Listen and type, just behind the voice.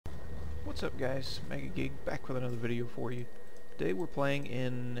What's up guys, Mega Gig back with another video for you. Today we're playing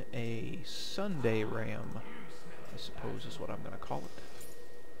in a SundAram, I suppose is what I'm going to call it.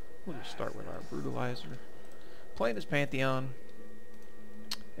 We'll just start with our Brutalizer. Playing as Pantheon,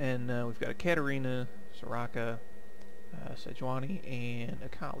 and we've got a Katarina, Soraka, Sejuani, and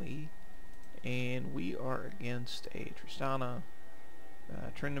Akali, and we are against a Tristana,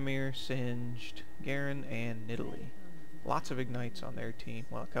 Tryndamere, Singed, Garen, and Nidalee. Lots of ignites on their team.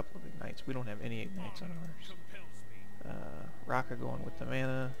 Well, a couple of ignites. We don't have any ignites on ours. Raka going with the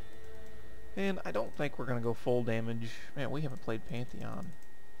mana. And I don't think we're going to go full damage. Man, we haven't played Pantheon.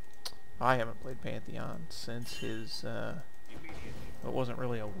 I haven't played Pantheon since his... it wasn't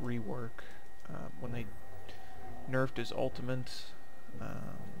really a rework. When they nerfed his ultimate. Yeah,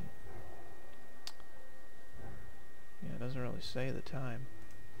 it doesn't really say the time.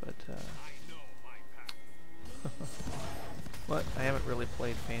 But... but I haven't really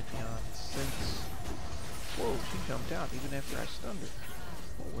played Pantheon since... Whoa, she jumped out even after I stunned her.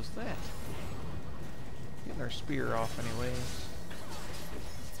 What was that? Getting her spear off anyways.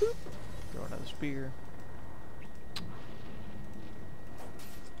 Boop. Throw another spear.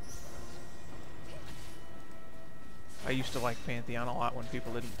 I used to like Pantheon a lot when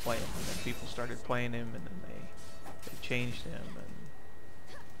people didn't play him, and then people started playing him, and then they changed him, and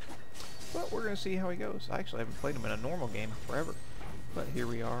but we're going to see how he goes. I actually haven't played him in a normal game forever. But here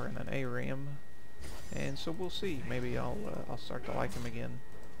we are in an ARAM. And so we'll see. Maybe I'll start to like him again.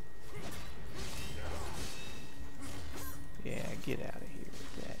 Yeah, get out of here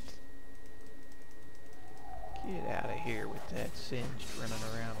with that. Get out of here with that Singed running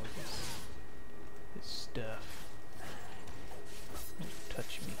around with his stuff. Don't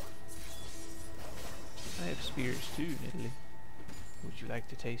touch me. I have spears too, Nidalee. Would you like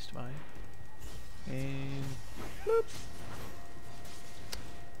to taste mine? And bloop.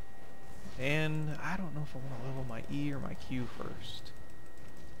 And I don't know if I want to level my E or my Q first.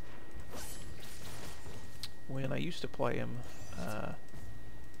 When I used to play him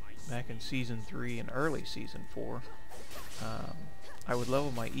back in Season 3 and early Season 4, I would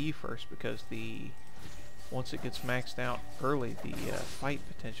level my E first because once it gets maxed out early, the fight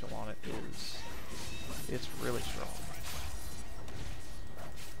potential on it it's really strong.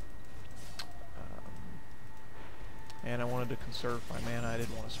 And I wanted to conserve my mana. I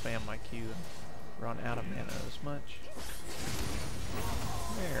didn't want to spam my Q and run out of mana as much.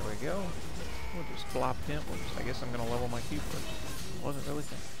 There we go. We'll just blop him. I guess I'm going to level my Q first. Wasn't really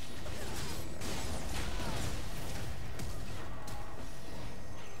thinking.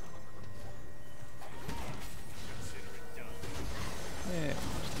 Yeah,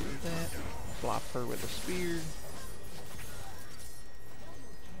 just do that. Flop her with a spear.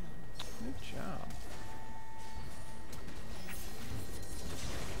 Good job.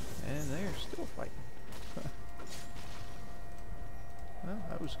 And they're still fighting. Well,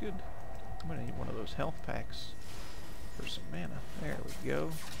 that was good. I'm going to need one of those health packs for some mana. There we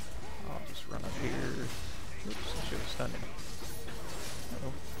go. I'll just run up here. Oops, I should have stunned him.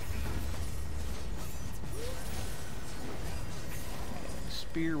 Uh-oh. And the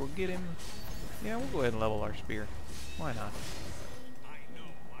spear will get him. Yeah, we'll go ahead and level our spear. Why not?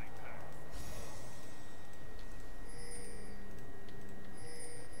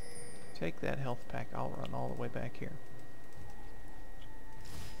 Take that health pack, I'll run all the way back here.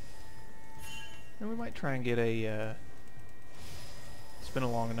 And we might try and get a, it's been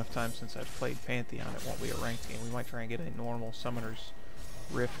a long enough time since I've played Pantheon, it won't be a ranked game. We might try and get a normal Summoner's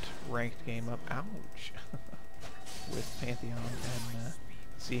Rift ranked game up, ouch, with Pantheon and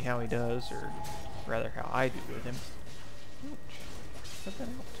see how he does, or rather how I do with him. Ouch, cut that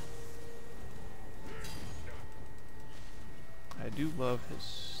out. I do love his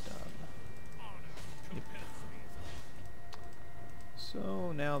stun. Yep.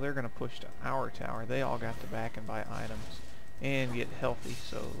 So now they're going to push to our tower. They all got to back and buy items and get healthy,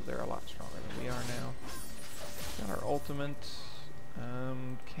 so they're a lot stronger than we are now. Got our ultimate.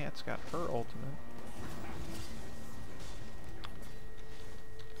 Cat's got her ultimate.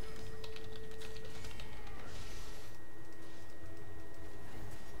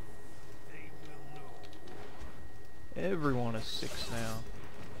 Everyone is 6 now.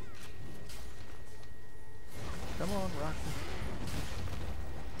 Come on, Rocky.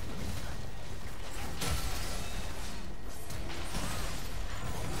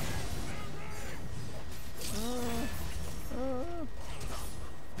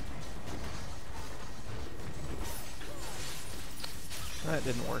 That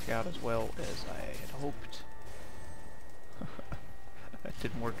didn't work out as well as I had hoped. That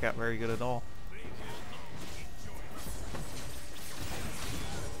didn't work out very good at all.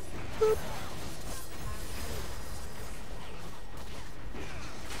 Boop.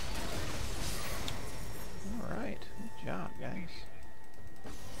 Alright, good job, guys.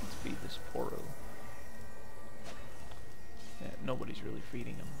 Let's feed this Poro. Yeah, nobody's really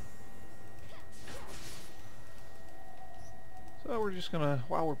feeding him. So we're just gonna,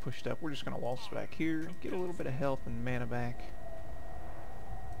 while we're pushed up, we're just gonna waltz back here, get a little bit of health and mana back.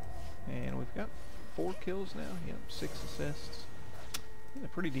 And we've got 4 kills now, yep, 6 assists. That's a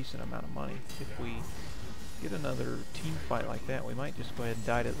pretty decent amount of money. If we get another team fight like that, we might just go ahead and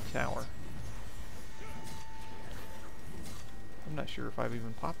die to the tower. I'm not sure if I've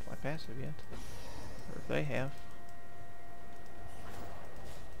even popped my passive yet, or if they have.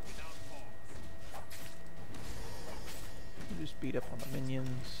 We'll just beat up on the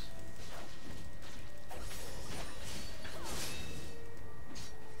minions.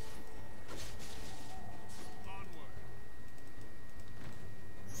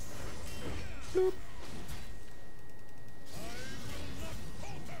 Boop.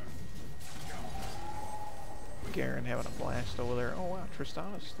 Garen having a blast over there. Oh wow,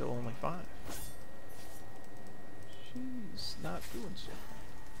 Tristana's still only 5. She's not doing so.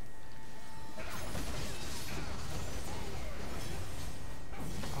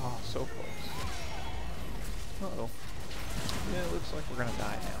 Oh, so close. Uh-oh. Yeah, it looks like we're gonna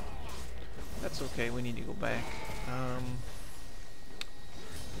die now. That's okay, we need to go back.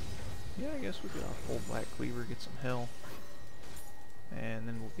 Yeah, I guess we could full Black Cleaver, get some health. And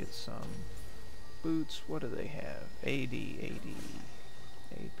then we'll get some boots. What do they have? AD,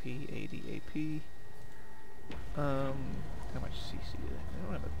 AP, AD, AP. How much CC do they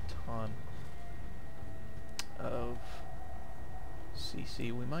don't have a ton of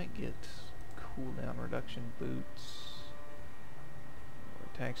CC. We might get cooldown reduction boots. Or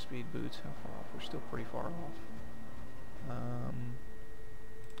attack speed boots. How far off? We're still pretty far off.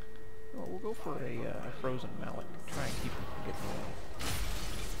 Well, we'll go for a frozen mallet. Try and keep him from getting away.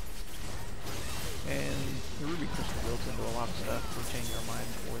 And the ruby crystal builds into a lot of stuff. We'll change our mind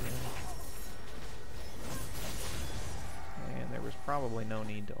for them. And there was probably no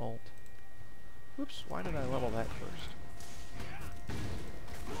need to ult. Whoops, why did I level that first?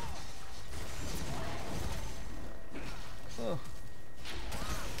 Oh.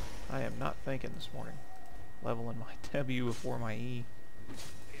 I am not thinking this morning. Leveling my W before my E.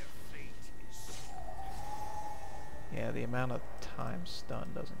 Yeah, the amount of time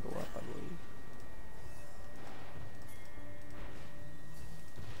stun doesn't go up, I believe.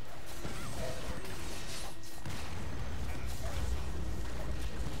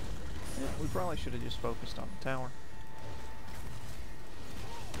 Yeah, we probably should have just focused on the tower.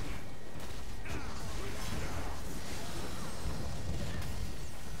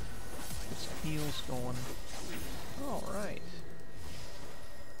 Get some heals going. Alright.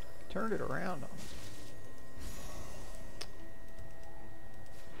 Turned it around on us.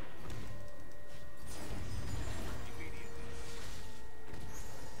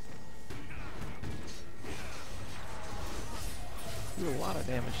 Do a lot of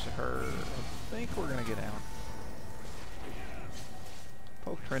damage to her. I think we're gonna get out.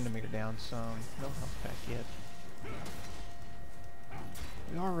 Poke Trendemeter down some. No health pack yet.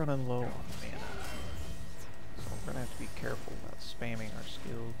 We are running low on mana, so we're gonna have to be careful about spamming our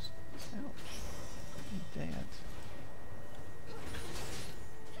skills. Ouch. Need that.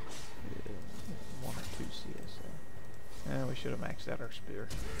 Yeah, 1 or 2 CSA. We should have maxed out our spear.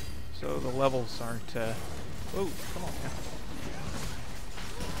 So the levels aren't. Whoa! Come on now.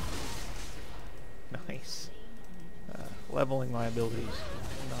 Nice. Leveling my abilities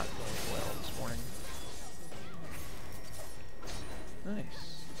not going well this morning.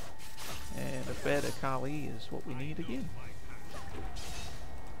 Nice. And a bed of Kali is what we need again.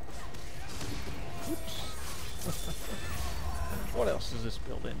 Oops. What else does this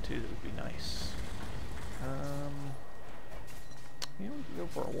build into that would be nice? Yeah, we could go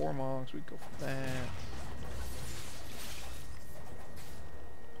for a Warmogs, we could go for that.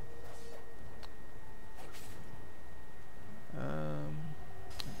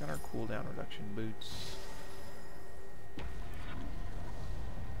 I've got our cooldown reduction boots.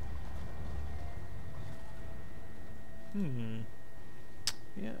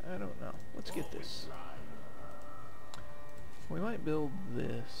 Yeah, I don't know. Let's get this. We might build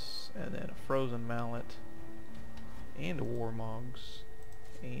this, and then a frozen mallet, and a Warmogs,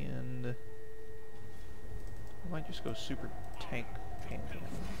 and we might just go super tank Pantheon.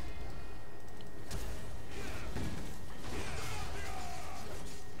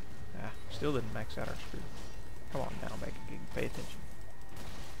 Still didn't max out our spear. Come on now, Mega Gig, pay attention.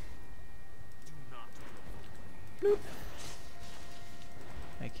 Bloop.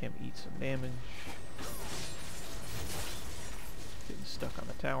 Make him eat some damage. Getting stuck on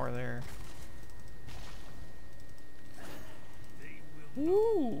the tower there.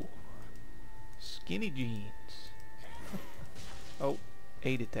 Woo! Skinny jeans. Oh,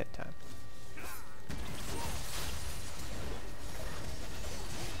 8 at that time.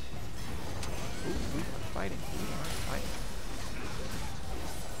 Ooh, we are fighting. We are fighting.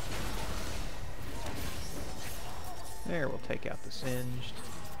 There, we'll take out the singed.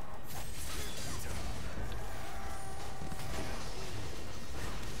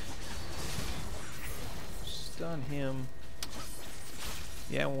 Stun him.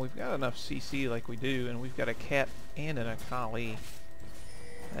 Yeah, when we've got enough CC like we do, and we've got a cat and an Akali,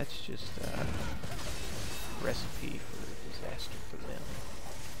 that's just a recipe for disaster for them.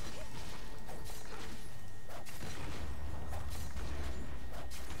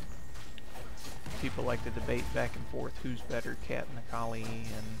 People like to debate back and forth who's better, cat and Akali,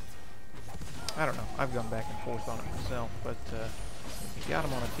 and I don't know. I've gone back and forth on it myself, but if you got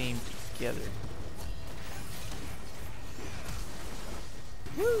them on a team together.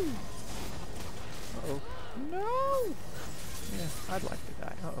 Woo! Uh-oh. No! Yeah, I'd like to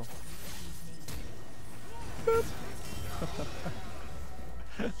die. Uh-oh. Boop!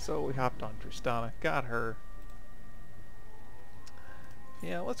 So we hopped on Tristana. Got her.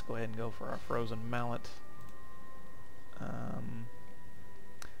 Yeah, let's go ahead and go for our frozen mallet.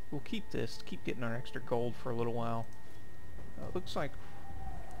 We'll keep this, keep getting our extra gold for a little while. Looks like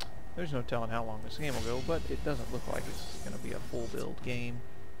there's no telling how long this game will go, but it doesn't look like it's going to be a full build game.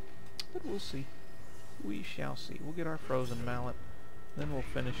 But we'll see. We shall see. We'll get our frozen mallet, then we'll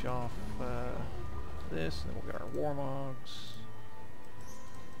finish off this, and then we'll get our warmogs.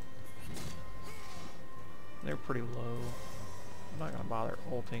 They're pretty low. I'm not going to bother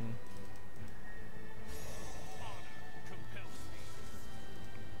ulting.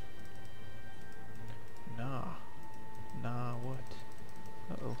 Nah, what?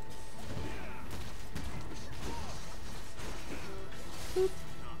 Uh-oh. Boop.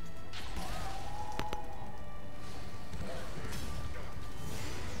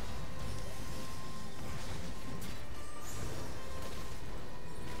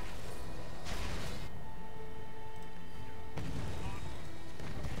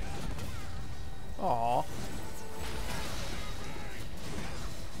 Aww.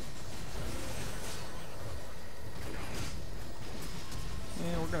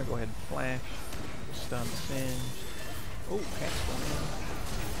 Yeah, we're gonna go ahead and flash. Stun singed. Oh, cat's going in.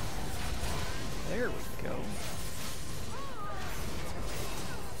 There we go.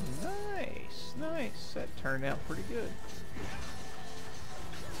 Nice, nice. That turned out pretty good.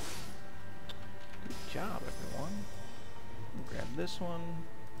 Good job, everyone. We'll grab this one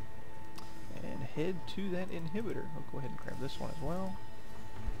and head to that inhibitor. We'll go ahead and grab this one as well.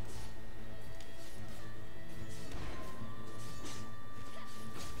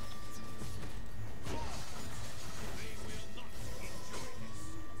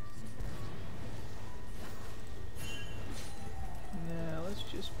 Now let's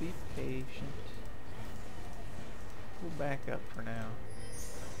just be patient. We'll back up for now.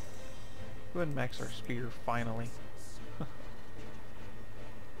 Go ahead and max our spear finally.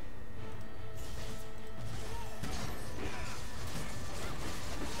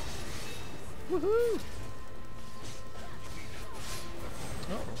 Woohoo!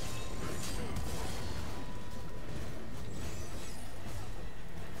 Uh-oh.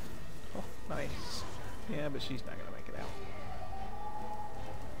 Oh, nice. Yeah, but she's not gonna make it out.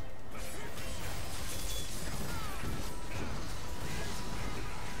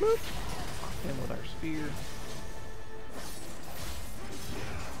 Boop! And with our spear.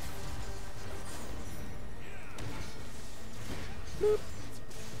 Boop!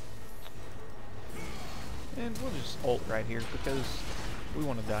 And we'll just ult right here because we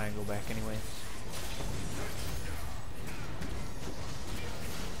want to die and go back anyway.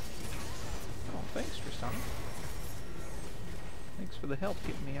 Oh, thanks, Tristana. Thanks for the help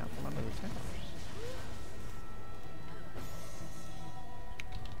getting me out from under the towers.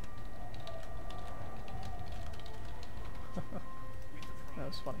 That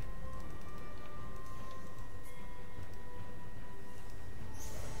was funny.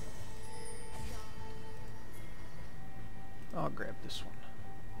 I'll grab this one.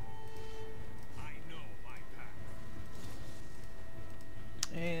 I know my path.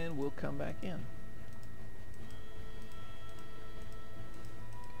 And we'll come back in.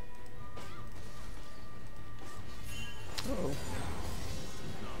 Uh-oh.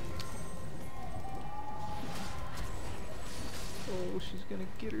 Oh, she's gonna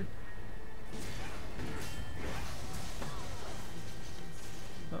get her.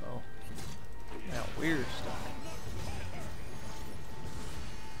 We're stuck.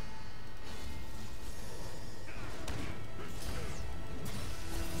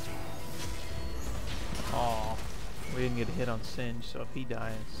 Aw, we didn't get a hit on Singe, so if he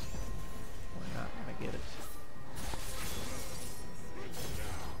dies, we're not gonna get it.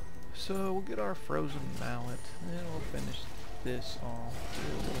 So we'll get our frozen mallet, and we'll finish this off. Do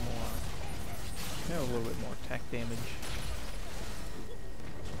a little more, a little bit more attack damage.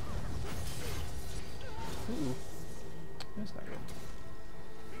 Ooh, that's not good.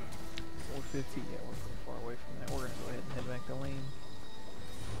 450, yeah, we're pretty far away from that. We're gonna go ahead and head back to lane.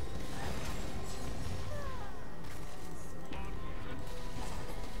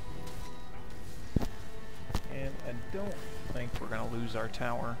 And I don't think we're gonna lose our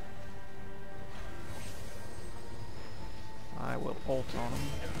tower. I will ult on him.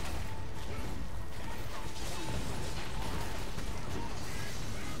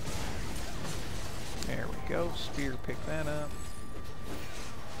 There we go. Spear, pick that up.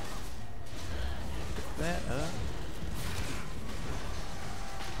 Pick that up.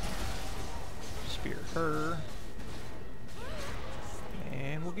 Spear her.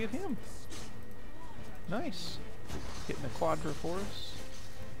 And we'll get him. Nice. Hitting a quadra for us.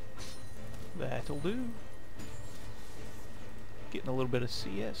 That'll do. Getting a little bit of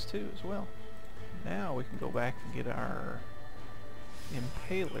CS too as well. Now we can go back and get our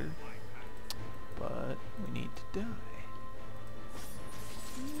Impaler. But we need to die.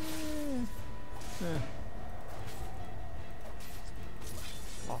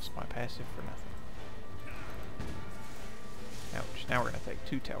 Lost my passive for nothing. Ouch. Now we're going to take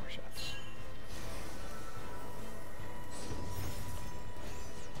 2 tower shots.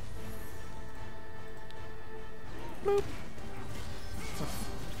 Bloop.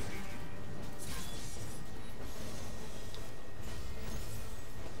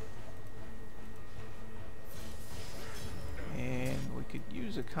 And we could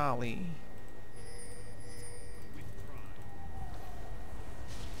use a Kali.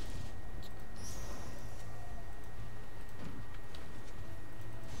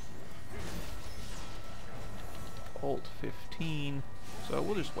 Ult 15. So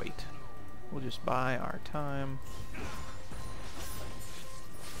we'll just wait. We'll just buy our time.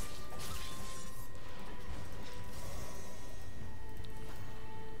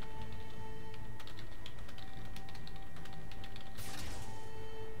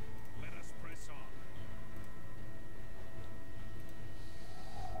 Let us press on.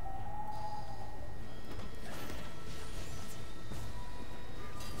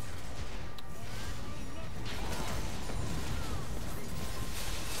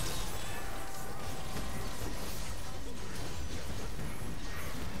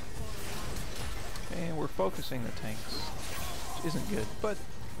 And we're focusing the tanks, which isn't good, but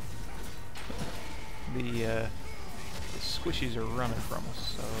the squishies are running from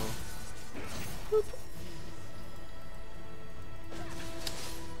us, so whoop.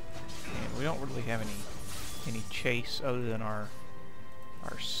 And we don't really have any chase other than our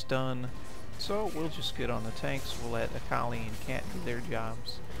stun, so we'll just get on the tanks. We'll let Akali and Cat do their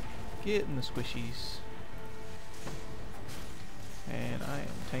jobs, get in the squishies, and I am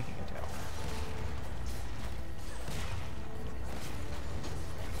tanking a tower.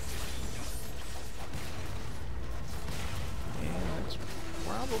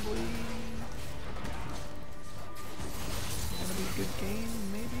 Probably gonna be a good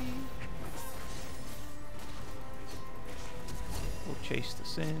game, maybe. We'll chase the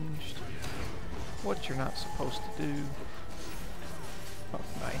Singed. What you're not supposed to do. Oh,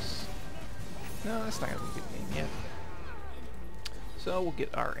 nice. No, that's not gonna be a good game yet. So we'll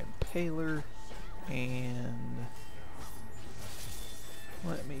get our Impaler and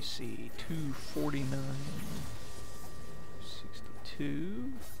let me see, 249.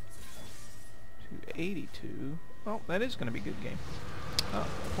 282. Oh, that is going to be a good game.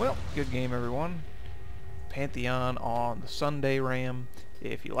 Well, good game, everyone. Pantheon on the SundAram.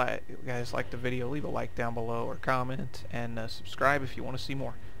 If you guys like the video, leave a like down below or comment, and subscribe if you want to see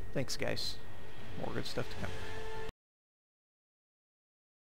more. Thanks, guys. More good stuff to come.